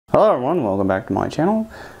Hello everyone, welcome back to my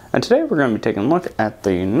channel. And today we're going to be taking a look at the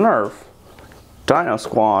Nerf Dino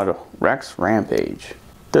Squad Rex Rampage.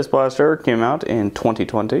 This blaster came out in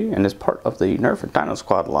 2020 and is part of the Nerf Dino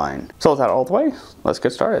Squad line. So with that all the way, let's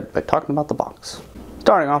get started by talking about the box.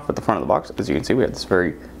 Starting off with the front of the box, as you can see we have this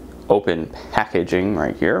very open packaging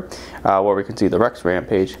right here, where we can see the Rex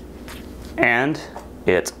Rampage and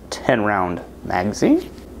its 10-round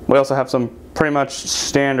magazine. We also have some pretty much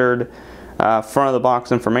standard front of the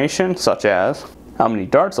box information, such as how many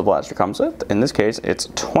darts the blaster comes with. In this case, it's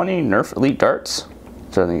 20 Nerf Elite darts.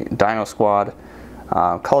 So the Dino Squad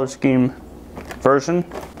color scheme version.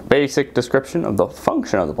 Basic description of the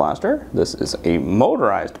function of the blaster. This is a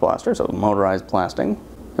motorized blaster, so motorized blasting.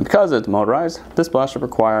 And because it's motorized, this blaster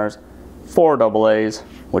requires 4 AA's,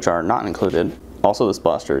 which are not included. Also, this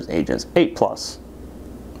blaster is ages 8+.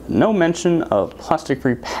 No mention of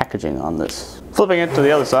plastic-free packaging on this. Flipping it to the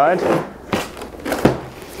other side,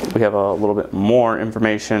 we have a little bit more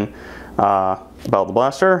information about the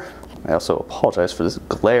blaster. I also apologize for this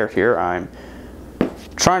glare here. I'm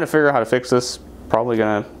trying to figure out how to fix this. Probably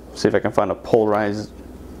gonna see if I can find a polarized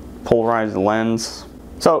lens.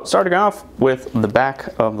 So starting off with the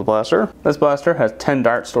back of the blaster. This blaster has 10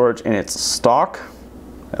 dart storage in its stock.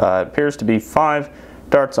 It appears to be 5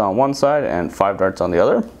 darts on one side and 5 darts on the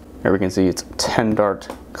other. Here we can see it's 10 dart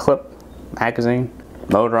clip magazine,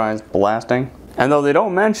 motorized blasting. And though they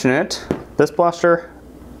don't mention it, this blaster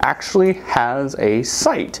actually has a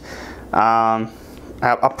sight, a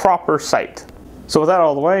proper sight. So with that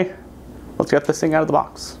out of the way, let's get this thing out of the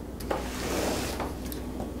box.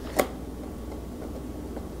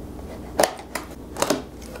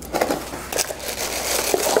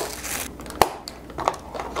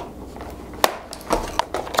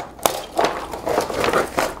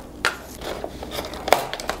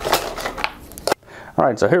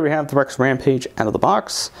 Alright, so here we have the Rex Rampage out of the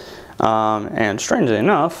box, and strangely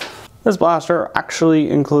enough, this blaster actually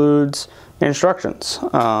includes instructions,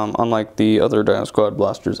 unlike the other Dino Squad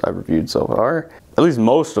blasters I've reviewed so far. At least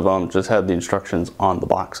most of them just had the instructions on the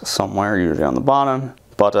box somewhere, usually on the bottom,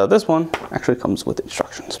 but this one actually comes with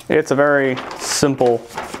instructions. It's a very simple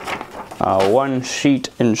one-sheet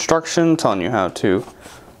instruction telling you how to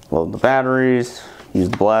load the batteries, use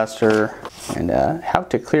the blaster, and how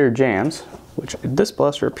to clear jams, which this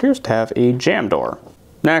blaster appears to have a jam door.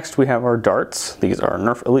 Next, we have our darts. These are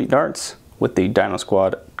Nerf Elite darts with the Dino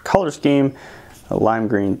Squad color scheme, lime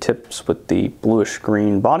green tips with the bluish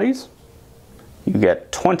green bodies. You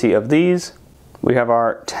get 20 of these. We have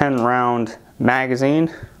our 10-round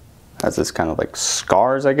magazine. Has this kind of like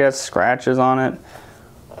scars, I guess, scratches on it,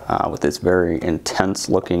 with this very intense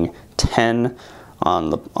looking 10 on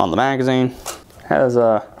the magazine. Has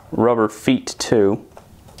rubber feet too.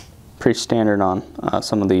 Pretty standard on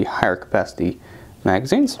some of the higher capacity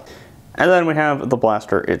magazines. And then we have the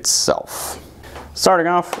blaster itself. Starting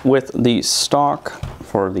off with the stock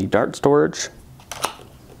for the dart storage.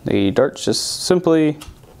 The darts just simply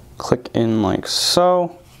click in like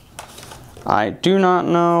so. I do not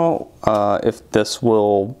know if this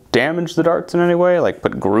will damage the darts in any way, like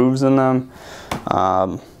put grooves in them.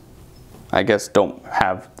 I guess don't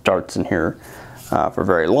have darts in here for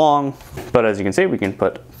very long, but as you can see, we can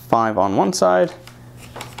put 5 on one side,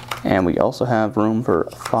 and we also have room for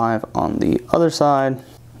 5 on the other side.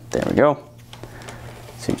 There we go.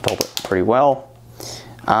 Seems to hold it pretty well.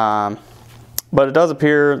 But it does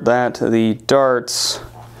appear that the darts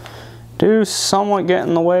do somewhat get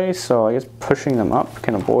in the way, so I guess pushing them up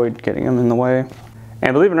can avoid getting them in the way.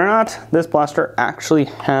 And believe it or not, this blaster actually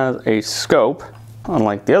has a scope,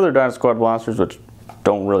 unlike the other Dino Squad blasters, which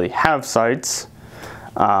don't really have sights.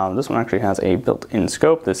 This one actually has a built-in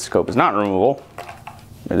scope. This scope is not removable.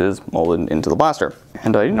 It is molded into the blaster.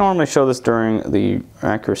 And I normally show this during the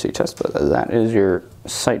accuracy test, but that is your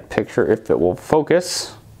sight picture if it will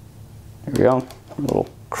focus. There we go, a little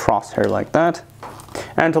crosshair like that.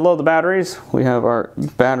 And to load the batteries, we have our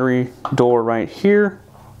battery door right here.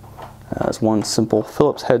 Has one simple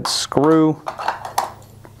Phillips head screw.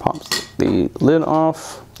 Pops the lid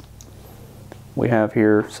off. We have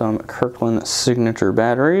here some Kirkland signature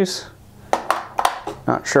batteries.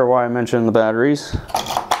 Not sure why I mentioned the batteries.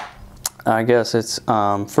 I guess it's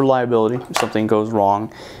for liability. If something goes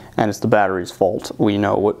wrong and it's the battery's fault, we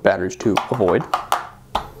know what batteries to avoid.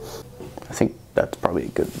 I think that's probably a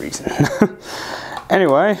good reason.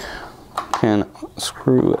 Anyway, can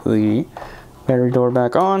screw the battery door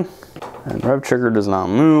back on. And rev trigger does not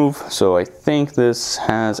move, so I think this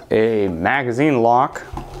has a magazine lock.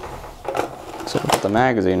 So put the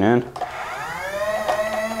magazine in.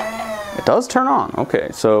 It does turn on. Okay,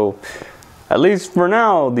 so at least for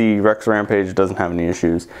now, the Rex Rampage doesn't have any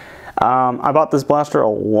issues. I bought this blaster a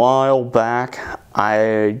while back.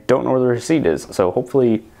 I don't know where the receipt is, so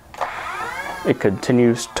hopefully it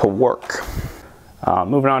continues to work.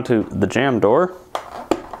 Moving on to the jam door.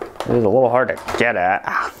 It is a little hard to get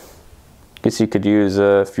at. Guess you could use,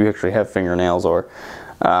 if you actually have fingernails, or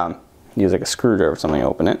use like a screwdriver or something to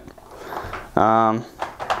open it.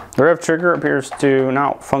 The rev trigger appears to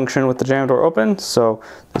not function with the jam door open, so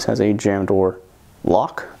this has a jam door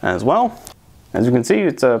lock as well. As you can see,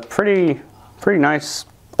 it's a pretty nice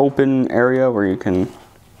open area where you can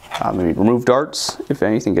maybe remove darts if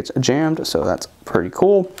anything gets jammed, so that's pretty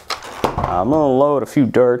cool. I'm gonna load a few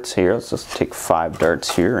darts here. Let's just take 5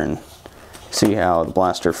 darts here and see how the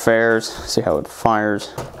blaster fares, see how it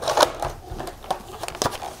fires.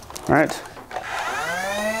 All right.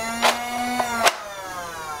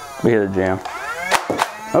 We hear the jam.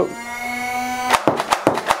 Oh.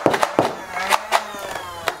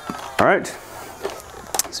 All right.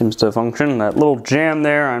 Seems to function. That little jam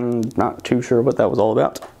there, I'm not too sure what that was all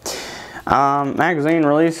about. Magazine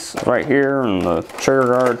release right here, and the trigger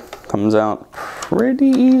guard comes out pretty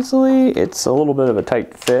easily. It's a little bit of a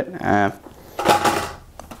tight fit. I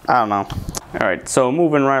don't know. All right, so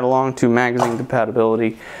moving right along to magazine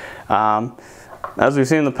compatibility. As we've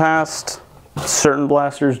seen in the past, certain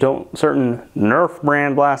Nerf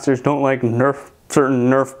brand blasters don't like certain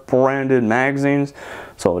Nerf branded magazines.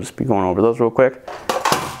 So I'll just be going over those real quick.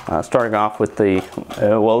 Starting off with the,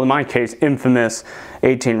 well in my case, infamous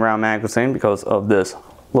 18 round magazine because of this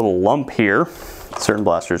little lump here. Certain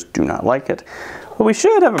blasters do not like it. But we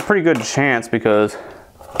should have a pretty good chance because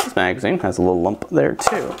this magazine has a little lump there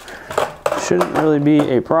too. Shouldn't really be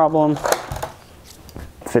a problem.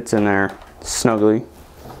 Fits in there snugly.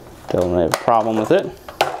 Don't really have a problem with it.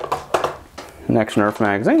 Next Nerf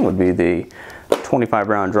magazine would be the 25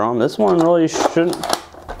 round drum. This one really shouldn't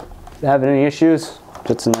have any issues.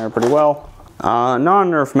 Fits in there pretty well.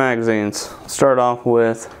 Non-Nerf magazines. Start off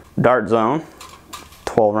with Dart Zone,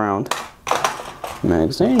 12 round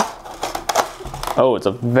magazine. Oh, it's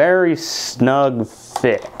a very snug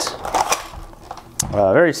fit.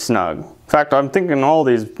 Very snug. In fact, I'm thinking all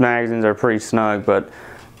these magazines are pretty snug, but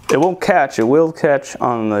it won't catch. It will catch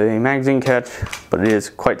on the magazine catch, but it is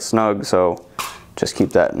quite snug, so just keep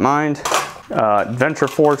that in mind. Adventure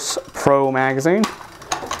Force Pro magazine.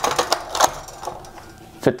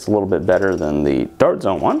 Fits a little bit better than the Dart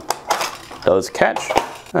Zone one. Does catch.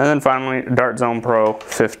 And then finally, Dart Zone Pro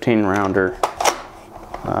 15 rounder.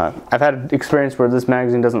 I've had experience where this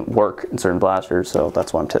magazine doesn't work in certain blasters, so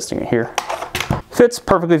that's why I'm testing it here. Fits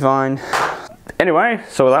perfectly fine. Anyway,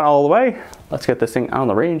 so with that all the way, let's get this thing out on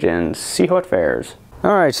the range and see how it fares.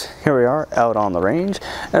 All right, here we are out on the range.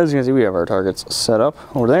 As you can see, we have our targets set up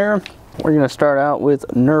over there. We're gonna start out with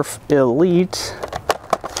Nerf Elite.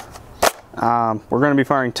 We're gonna be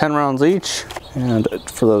firing 10 rounds each. And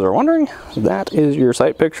for those who are wondering, that is your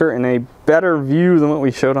sight picture in a better view than what we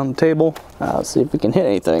showed on the table. Let's see if we can hit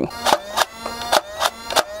anything.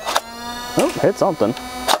 Oh, hit something.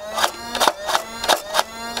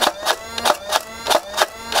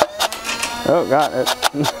 Oh, got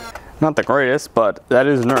it. Not the greatest, but that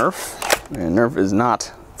is Nerf. And Nerf is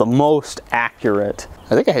not the most accurate.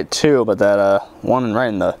 I think I hit 2, but that one right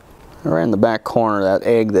in the back corner, that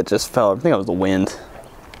egg that just fell, I think it was the wind.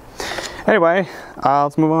 Anyway,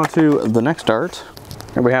 let's move on to the next dart.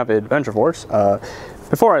 Here we have Adventure Force.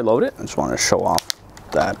 Before I load it, I just want to show off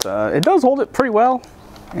that it does hold it pretty well,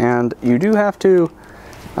 and you do have to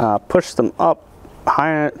push them up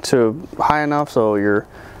high enough so your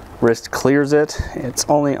wrist clears it. It's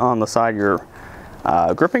only on the side you're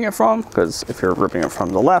gripping it from, because if you're gripping it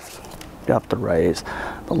from the left, you have to raise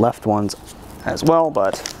the left ones as well,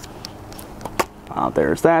 but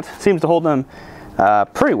there's that. Seems to hold them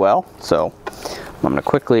pretty well, so I'm going to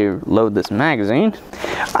quickly load this magazine.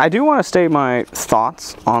 I do want to state my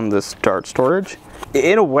thoughts on this dart storage.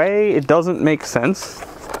 In a way, it doesn't make sense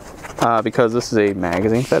because this is a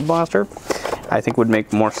magazine fed blaster. I think would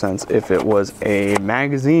make more sense if it was a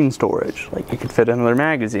magazine storage, like you could fit another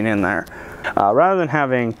magazine in there, rather than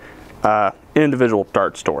having individual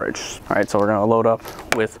dart storage. All right, so we're gonna load up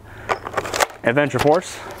with Adventure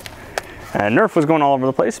Force. And Nerf was going all over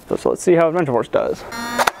the place, so let's see how Adventure Force does.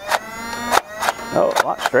 Oh, a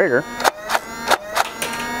lot straighter.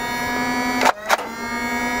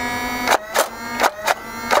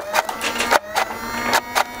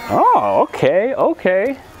 Oh, okay,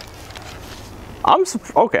 okay. I'm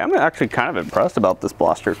actually kind of impressed about this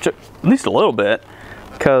blaster, at least a little bit,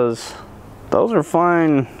 because those are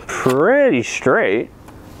flying pretty straight.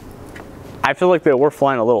 I feel like they were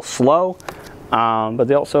flying a little slow, but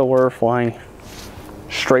they also were flying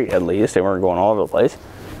straight at least. They weren't going all over the place.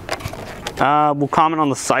 We'll comment on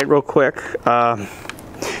the sight real quick.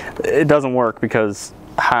 It doesn't work because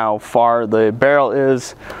how far the barrel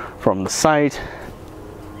is from the sight.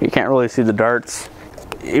 You can't really see the darts.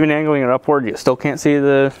 Even angling it upward, you still can't see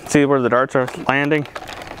where the darts are landing.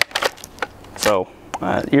 So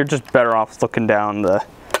you're just better off looking down the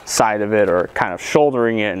side of it or kind of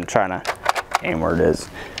shouldering it and trying to aim where it is.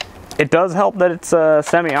 It does help that it's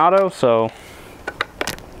semi-auto, so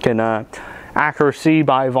can accuracy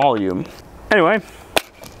by volume. Anyway,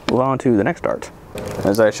 move on to the next dart.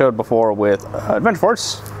 As I showed before with Adventure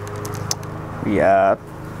Force, we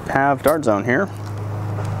have dart zone here.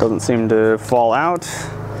 Doesn't seem to fall out.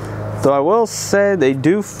 Though I will say they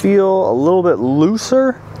do feel a little bit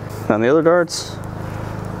looser than the other darts.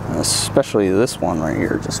 Especially this one right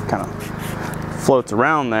here, just kind of floats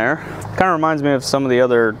around there. Kind of reminds me of some of the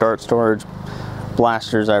other dart storage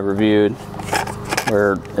blasters I've reviewed,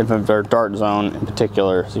 where their dart zone in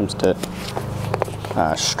particular seems to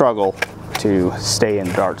struggle to stay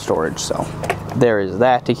in dart storage. So there is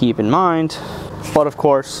that to keep in mind. But of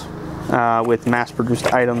course, with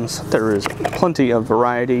mass-produced items, there is plenty of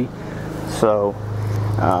variety. So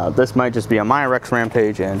this might just be on my Rex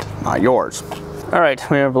Rampage and not yours. All right,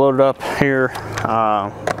 we have loaded up here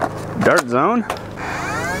dart zone.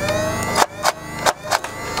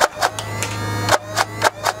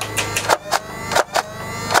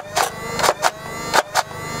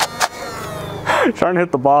 Trying to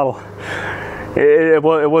hit the bottle. It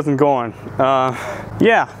wasn't going.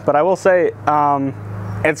 Yeah, but I will say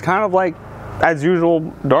it's kind of like, as usual,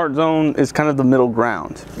 dart zone is kind of the middle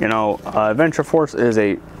ground. You know, Adventure Force is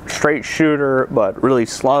a straight shooter but really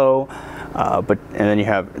slow. And then you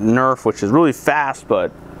have Nerf, which is really fast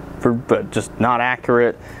but just not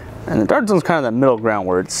accurate. And the dart zone is kind of that middle ground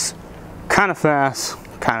where it's kind of fast,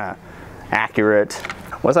 kind of accurate.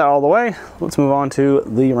 With that all the way, let's move on to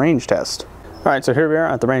the range test. All right, so here we are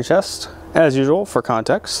at the range test. As usual, for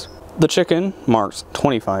context, the chicken marks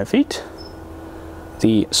 25 feet.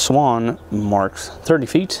 The swan marks 30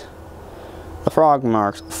 feet. The frog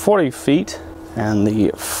marks 40 feet. And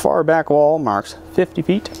the far back wall marks 50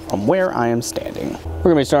 feet from where I am standing. We're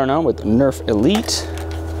gonna be starting out with Nerf Elite.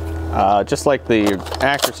 Just like the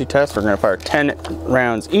accuracy test, we're gonna fire 10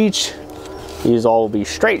 rounds each. These all will be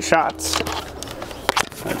straight shots.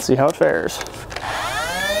 Let's see how it fares.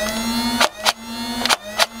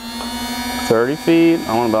 30 feet,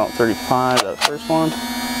 I want about 35, that first one.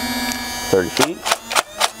 30 feet.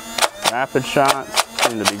 Rapid shots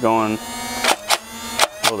seem to be going a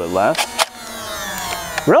little bit less.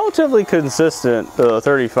 Relatively consistent,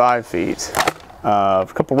 35 feet. A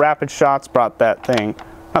couple rapid shots brought that thing,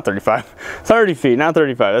 not 35, 30 feet, not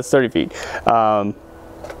 35, that's 30 feet.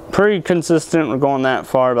 Pretty consistent, we're going that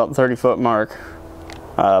far, about the 30-foot mark.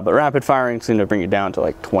 But rapid firing seemed to bring it down to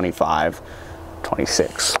like 25,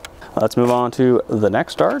 26. Let's move on to the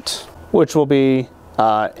next dart, which will be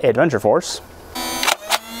Adventure Force.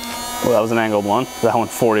 Well, that was an angled one. That went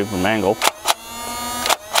 40 from angle.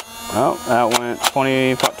 Oh, that went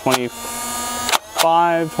 20,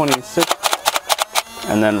 25, 26.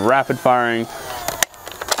 And then rapid firing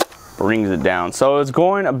brings it down. So it's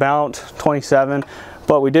going about 27.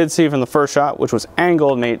 But we did see from the first shot, which was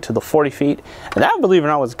angled, made it to the 40 feet. And that, believe it or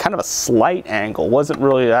not, was kind of a slight angle. Wasn't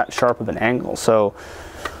really that sharp of an angle. So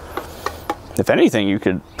if anything, you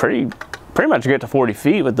could pretty much get to 40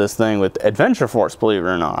 feet with this thing with Adventure Force, believe it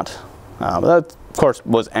or not. But that, of course,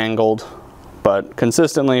 was angled, but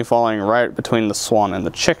consistently falling right between the swan and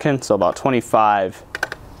the chicken, so about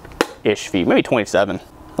 25-ish feet, maybe 27.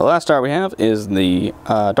 The last dart we have is the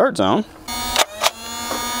dart zone.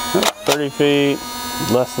 30 feet,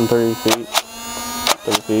 less than 30 feet,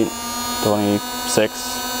 30 feet, 26.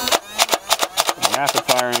 Rapid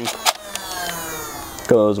firing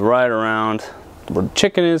goes right around where the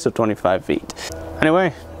chicken is, so 25 feet.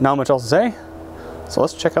 Anyway, not much else to say, so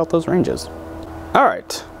let's check out those ranges. All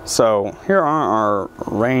right, so here are our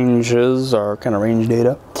ranges, our kind of range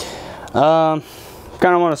data.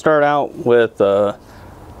 Kind of want to start out with, well,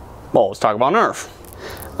 let's talk about Nerf.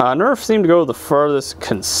 Nerf seemed to go the furthest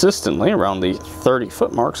consistently around the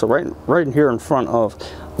 30-foot mark, so right here in front of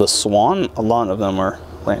the swan. A lot of them are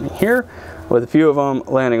landing here, with a few of them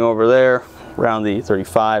landing over there around the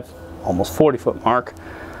 35, almost 40-foot mark,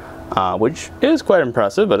 which is quite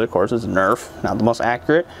impressive, but of course it's Nerf, not the most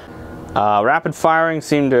accurate. Rapid firing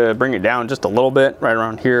seemed to bring it down just a little bit, right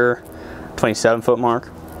around here, 27-foot mark.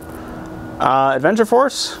 Adventure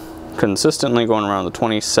Force, consistently going around the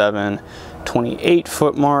 27,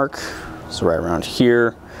 28-foot mark, so right around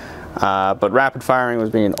here. but rapid firing was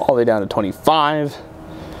being all the way down to 25,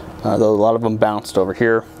 though a lot of them bounced over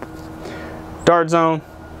here. Dart zone,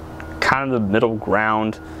 kind of the middle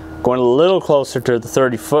ground, going a little closer to the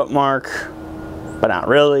 30-foot mark, but not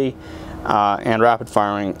really. And rapid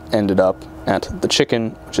firing ended up at the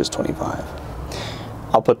chicken, which is 25.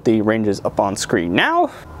 I'll put the ranges up on screen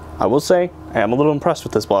now. I will say I am a little impressed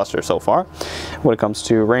with this blaster so far when it comes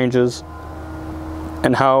to ranges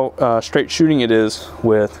and how straight shooting it is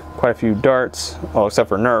with quite a few darts, well, except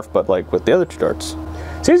for Nerf, but like with the other two darts.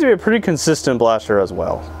 Seems to be a pretty consistent blaster as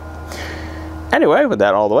well. Anyway, with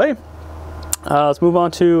that all the way, let's move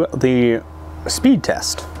on to the speed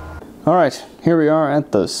test. All right, here we are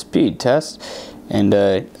at the speed test, and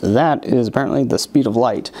that is apparently the speed of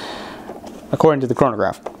light, according to the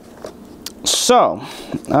chronograph. So,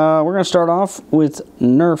 we're going to start off with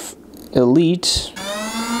Nerf Elite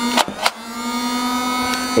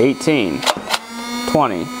 18,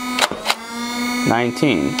 20,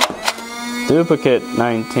 19, Duplicate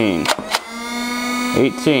 19,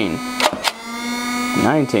 18,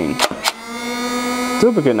 19,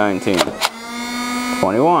 Duplicate 19,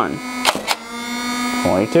 21,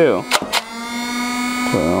 22,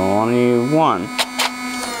 21.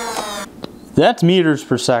 That's meters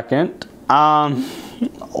per second.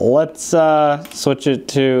 Let's switch it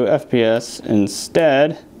to FPS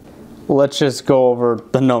instead. Let's just go over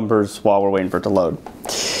the numbers while we're waiting for it to load.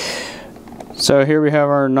 So here we have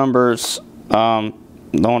our numbers. No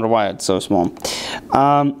wonder why it's so small.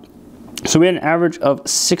 So we had an average of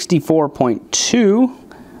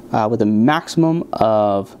 64.2 with a maximum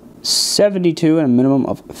of 72 and a minimum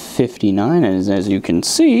of 59. And as you can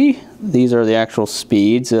see, these are the actual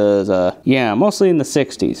speeds. Yeah, mostly in the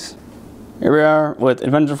 60s. Here we are with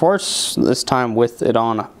Adventure Force, this time with it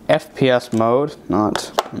on FPS mode,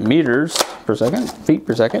 not meters per second, feet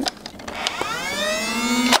per second.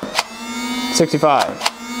 65,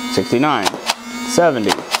 69, 70,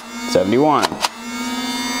 71,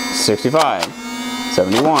 65,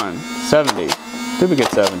 71, 70, duplicate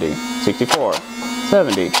 70, 64,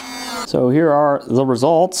 70. So here are the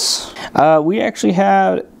results. We actually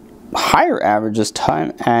had higher average this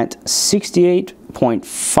time at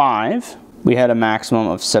 68.5. We had a maximum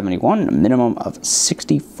of 71 and a minimum of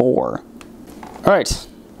 64. All right,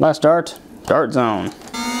 last dart zone.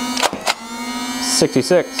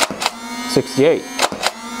 66, 68,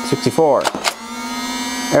 64,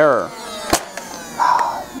 error.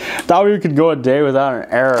 Thought we could go a day without an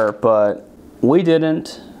error, but we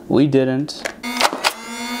didn't.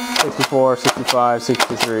 64, 65,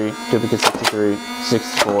 63, duplicate 63,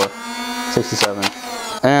 64, 67.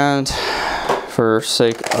 And for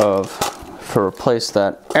replace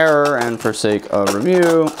that error and for sake of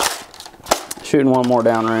review, shooting one more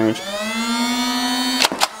downrange,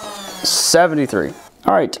 73.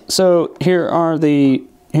 All right, so here's the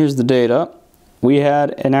data. We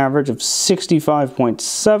had an average of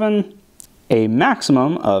 65.7, a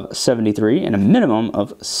maximum of 73, and a minimum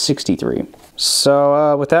of 63.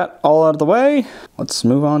 So with that all out of the way, let's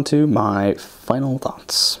move on to my final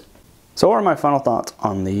thoughts. So what are my final thoughts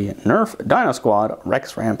on the Nerf Dino Squad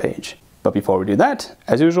Rex Rampage? But before we do that,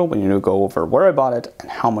 as usual, we need to go over where I bought it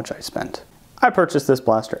and how much I spent. I purchased this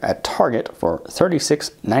blaster at Target for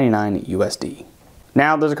 $36.99 USD.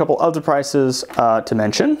 Now there's a couple other prices to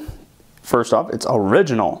mention. First off, its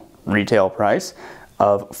original retail price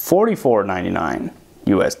of $44.99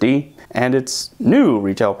 USD and its new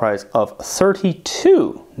retail price of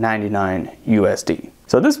 $32.99 USD.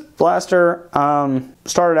 So this blaster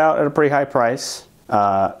started out at a pretty high price.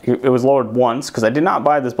 It was lowered once because I did not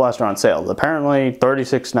buy this blaster on sale. Apparently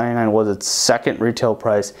 $36.99 was its second retail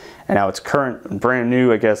price, and now its current brand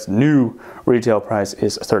new, I guess, new retail price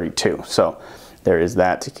is $32. So there is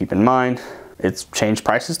that to keep in mind. It's changed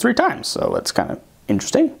prices 3 times, so it's kind of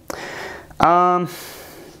interesting.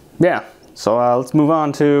 Yeah, so let's move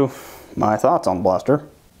on to my thoughts on the blaster.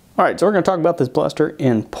 All right, so we're going to talk about this blaster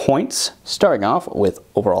in points, starting off with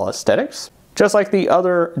overall aesthetics. Just like the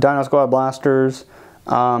other Dino Squad blasters,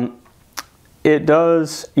 it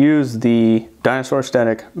does use the dinosaur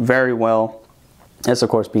aesthetic very well. This, of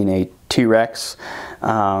course, being a T-Rex,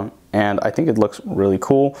 and I think it looks really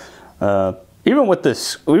cool. Even with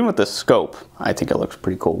this scope, I think it looks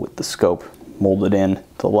pretty cool with the scope molded in to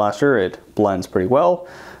the blaster. It blends pretty well.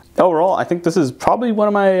 Overall, I think this is probably one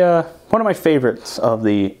of my favorites of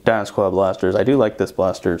the Dino Squad blasters. I do like this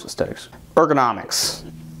blaster's aesthetics. Ergonomics.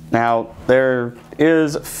 Now there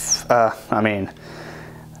is, I mean,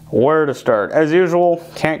 where to start? As usual,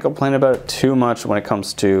 can't complain about it too much when it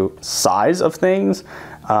comes to size of things,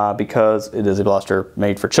 because it is a blaster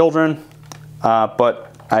made for children.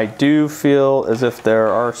 But I do feel as if there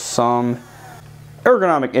are some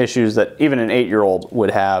ergonomic issues that even an 8-year-old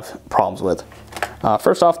would have problems with.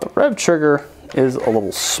 First off, the rev trigger is a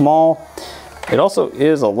little small. It also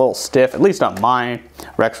is a little stiff, at least on my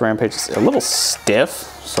Rex Rampage. It's a little stiff,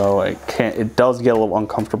 so it does get a little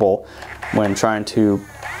uncomfortable when trying to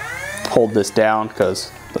hold this down because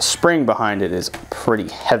the spring behind it is pretty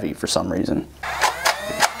heavy for some reason.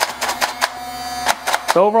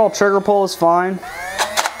 The overall trigger pull is fine.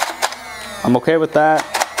 I'm okay with that.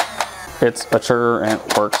 It's a trigger and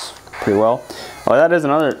it works pretty well. Oh, that is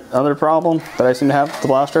another problem that I seem to have with the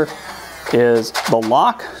blaster, is the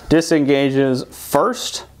lock disengages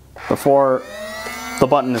first before the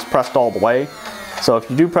button is pressed all the way. So if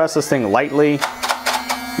you do press this thing lightly,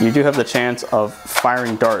 you do have the chance of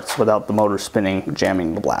firing darts without the motor spinning,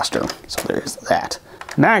 jamming the blaster. So there's that.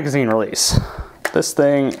 Magazine release. This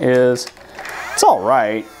thing is, it's all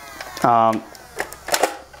right.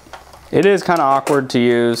 It is kind of awkward to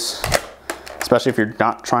use, especially if you're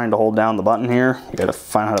not trying to hold down the button here. You gotta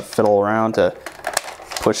find how to fiddle around to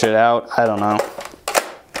push it out. I don't know.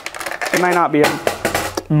 It might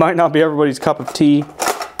not be everybody's cup of tea.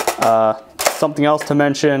 Something else to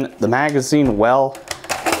mention, the magazine well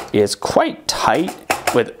is quite tight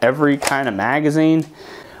with every kind of magazine.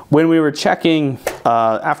 When we were checking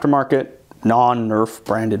aftermarket non-Nerf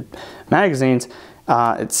branded magazines,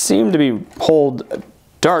 it seemed to be hold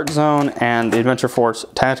Dart Zone and the Adventure Force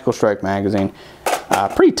Tactical Strike magazine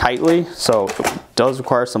pretty tightly, so it does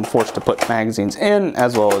require some force to put magazines in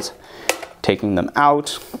as well as taking them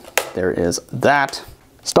out. There is that.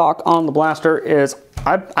 Stock on the blaster is,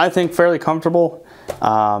 I think, fairly comfortable,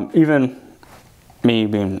 even me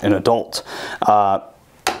being an adult.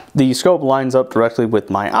 The scope lines up directly with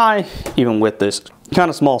my eye, even with this kind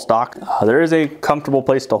of small stock. There is a comfortable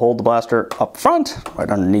place to hold the blaster up front, right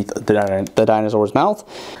underneath the dinosaur's mouth.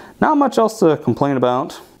 Not much else to complain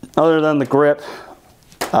about, other than the grip.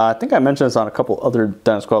 I think I mentioned this on a couple other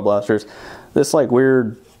Dino Squad blasters. This like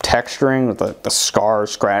weird texturing with the scar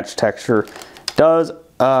scratch texture does,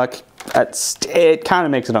 it kind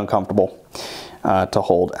of makes it uncomfortable to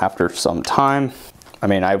hold after some time. I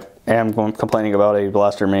mean, I am complaining about a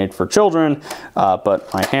blaster made for children,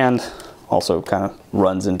 but my hand also kind of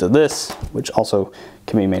runs into this, which also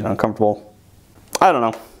can be made uncomfortable. I don't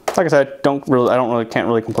know. Like I said, can't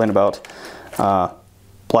really complain about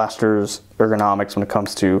blasters ergonomics when it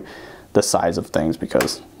comes to the size of things,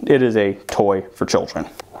 because it is a toy for children.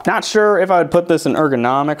 Not sure if I would put this in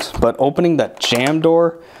ergonomics, but opening that jam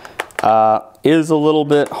door is a little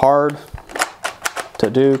bit hard to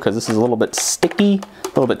do because this is a little bit sticky, a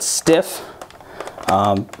little bit stiff.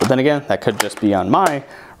 But then again, that could just be on my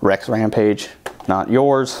Rex Rampage, not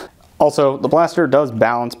yours. Also, the blaster does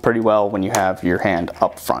balance pretty well when you have your hand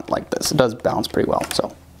up front like this. It does balance pretty well.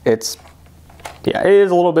 So it's, yeah, it is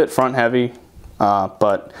a little bit front heavy,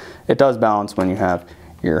 but it does balance when you have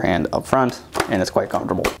your hand up front, and it's quite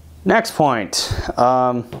comfortable. Next point,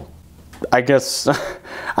 I guess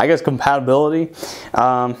compatibility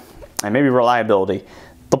and maybe reliability.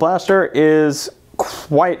 The blaster is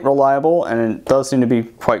quite reliable, and it does seem to be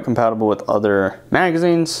quite compatible with other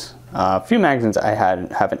magazines. A few magazines I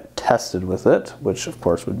haven't tested with it, which of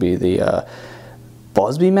course would be the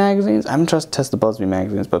Busby magazines. I haven't tested the Busby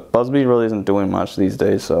magazines, but Busby really isn't doing much these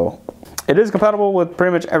days, so it is compatible with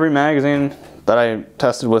pretty much every magazine that I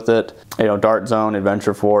tested with it. You know, Dart Zone,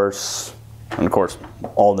 Adventure Force, and of course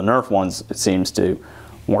all the Nerf ones it seems to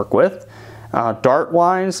work with. Dart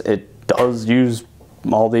wise, it does use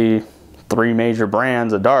all the 3 major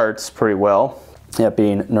brands of darts pretty well. That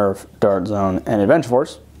being Nerf, Dart Zone, and Adventure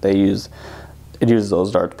Force. It uses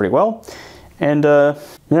those darts pretty well. And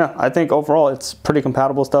yeah, I think overall it's pretty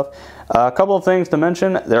compatible stuff. A couple of things to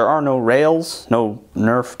mention: there are no rails, no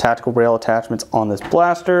Nerf tactical rail attachments on this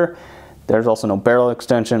blaster. There's also no barrel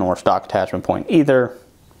extension or stock attachment point either.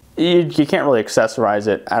 You can't really accessorize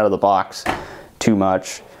it out of the box too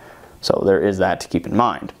much, so there is that to keep in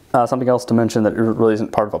mind. Something else to mention that really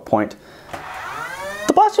isn't part of a point: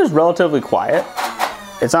 the blaster is relatively quiet.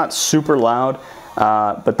 It's not super loud,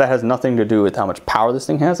 but that has nothing to do with how much power this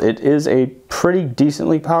thing has. It is a pretty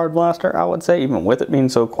decently powered blaster, I would say, even with it being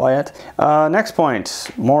so quiet. Next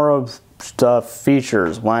point, more of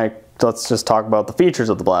features. Let's just talk about the features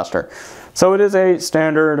of the blaster. So it is a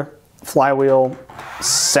standard flywheel,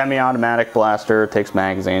 semi-automatic blaster. It takes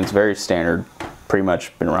magazines, very standard, pretty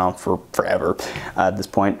much been around for forever at this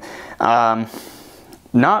point.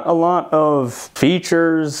 Not a lot of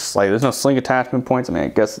features, like there's no sling attachment points. I mean, I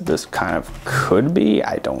guess this kind of could be,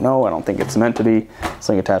 I don't know. I don't think it's meant to be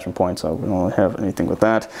sling attachment points, so we don't really have anything with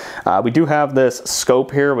that. We do have this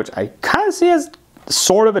scope here, which I kind of see as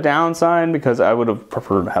sort of a downside because I would have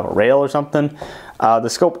preferred to have a rail or something. The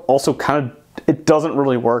scope also kind of, it doesn't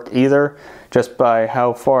really work either, just by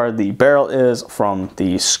how far the barrel is from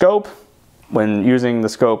the scope. When using the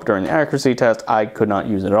scope during the accuracy test, I could not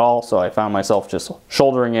use it at all, so I found myself just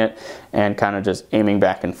shouldering it and kind of just aiming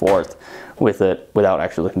back and forth with it without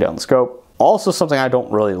actually looking down the scope. Also, something I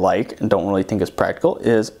don't really like and don't really think is practical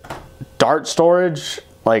is dart storage,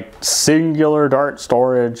 like singular dart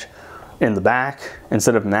storage in the back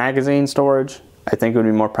instead of magazine storage. I think it would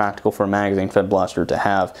be more practical for a magazine fed blaster to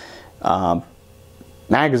have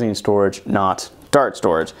magazine storage, not dart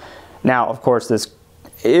storage. Now, of course, this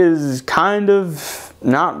is kind of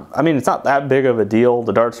not, I mean, it's not that big of a deal.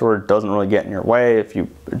 The dart storage doesn't really get in your way if you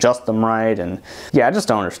adjust them right. And yeah, I just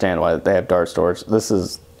don't understand why they have dart storage. This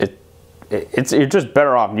is, you're just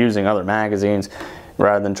better off using other magazines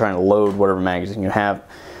rather than trying to load whatever magazine you have.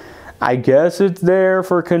 I guess it's there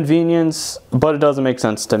for convenience, but it doesn't make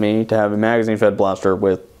sense to me to have a magazine fed blaster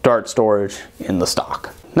with dart storage in the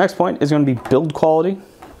stock. Next point is going to be build quality.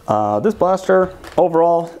 This blaster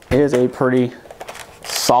overall is a pretty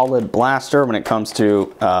solid blaster when it comes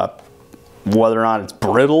to whether or not it's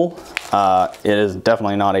brittle. It is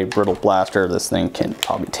definitely not a brittle blaster. This thing can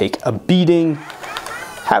probably take a beating.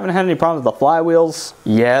 Haven't had any problems with the flywheels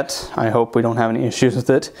yet. I hope we don't have any issues with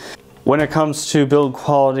it. When it comes to build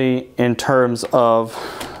quality in terms of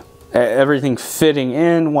everything fitting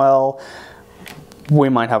in well, we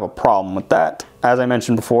might have a problem with that. As I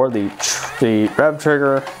mentioned before, the rev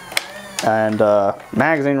trigger and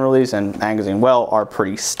magazine release and magazine well are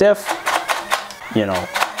pretty stiff. You know,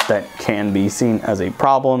 that can be seen as a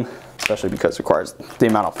problem, especially because it requires the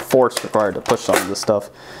amount of force required to push some of this stuff.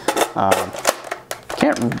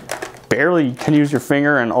 Barely can use your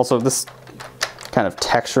finger, and also this kind of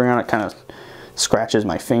texturing on it kind of scratches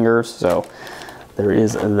my fingers, so there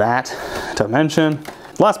is that to mention.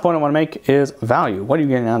 The last point I want to make is value. What are you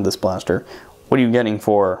getting out of this blaster? What are you getting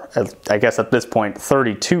for, I guess at this point,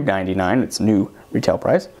 $32.99, its new retail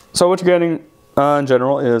price. So what you're getting in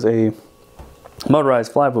general is a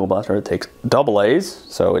motorized flywheel blaster. It takes AA's,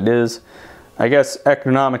 so it is, I guess,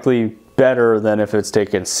 economically better than if it's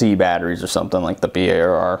taken C batteries or something like the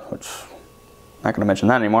BARR, which I'm not going to mention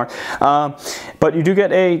that anymore. But you do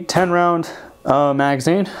get a 10-round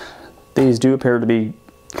magazine. These do appear to be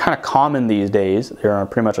kind of common these days. They're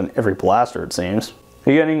pretty much on every blaster, it seems.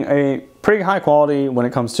 You're getting a pretty high quality when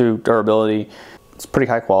it comes to durability. It's pretty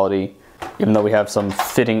high quality, even though we have some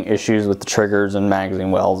fitting issues with the triggers and magazine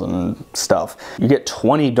wells and stuff. You get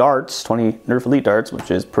 20 darts, 20 Nerf Elite darts, which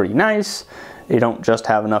is pretty nice. You don't just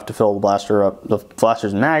have enough to fill the blaster up, the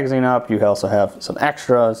blaster's magazine up. You also have some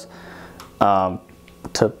extras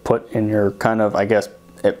to put in your kind of, I guess,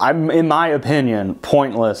 in my opinion,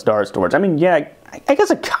 pointless dart storage. I mean, yeah, I guess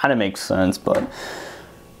it kind of makes sense, but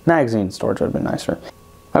magazine storage would have been nicer.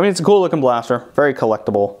 I mean, it's a cool looking blaster, very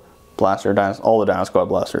collectible blaster. All the Dino Squad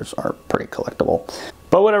blasters are pretty collectible.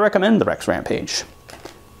 But would I recommend the Rex Rampage?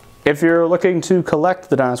 If you're looking to collect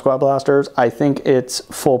the Dino Squad blasters, I think its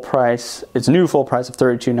full price, its new full price of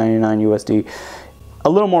 $32.99 USD, a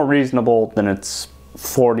little more reasonable than its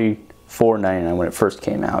 $44.99 when it first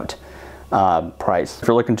came out price. If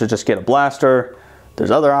you're looking to just get a blaster,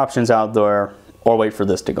 there's other options out there, or wait for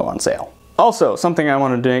this to go on sale. Also, something I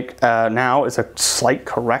want to make now is a slight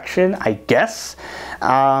correction, I guess.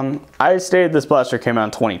 I stated this blaster came out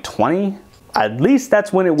in 2020. At least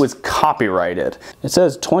that's when it was copyrighted. It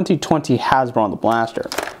says 2020 Hasbro on the blaster.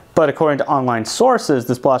 But according to online sources,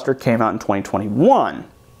 this blaster came out in 2021,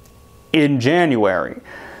 in January.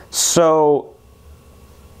 So,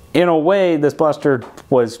 in a way, this blaster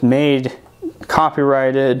was made,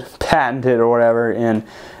 copyrighted, patented, or whatever in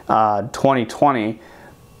 2020.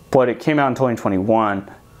 But it came out in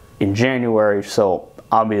 2021 in January, so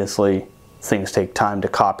obviously things take time to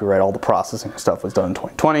copyright. All the processing stuff was done in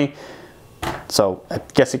 2020. So I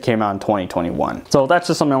guess it came out in 2021. So that's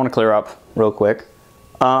just something I want to clear up real quick.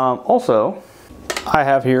 Also, I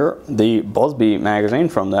have here the Busby magazine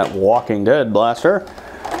from that Walking Dead blaster.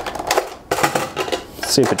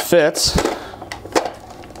 Let's see if it fits.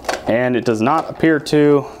 And it does not appear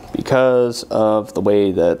to, because of the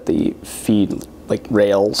way that the feed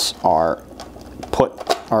rails are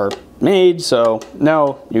made. So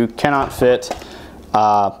no, you cannot fit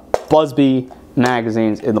Busby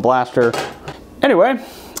magazines in the blaster. Anyway,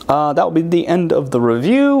 that will be the end of the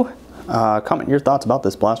review. Comment your thoughts about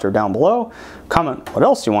this blaster down below. Comment what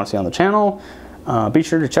else you want to see on the channel. Be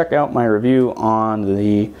sure to check out my review on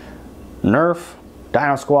the Nerf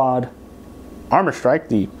Dino Squad Armor Strike,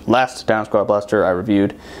 the last Dino Squad blaster I reviewed.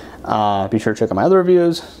 Be sure to check out my other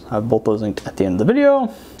reviews. I have both those linked at the end of the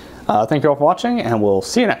video. Thank you all for watching, and we'll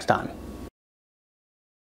see you next time.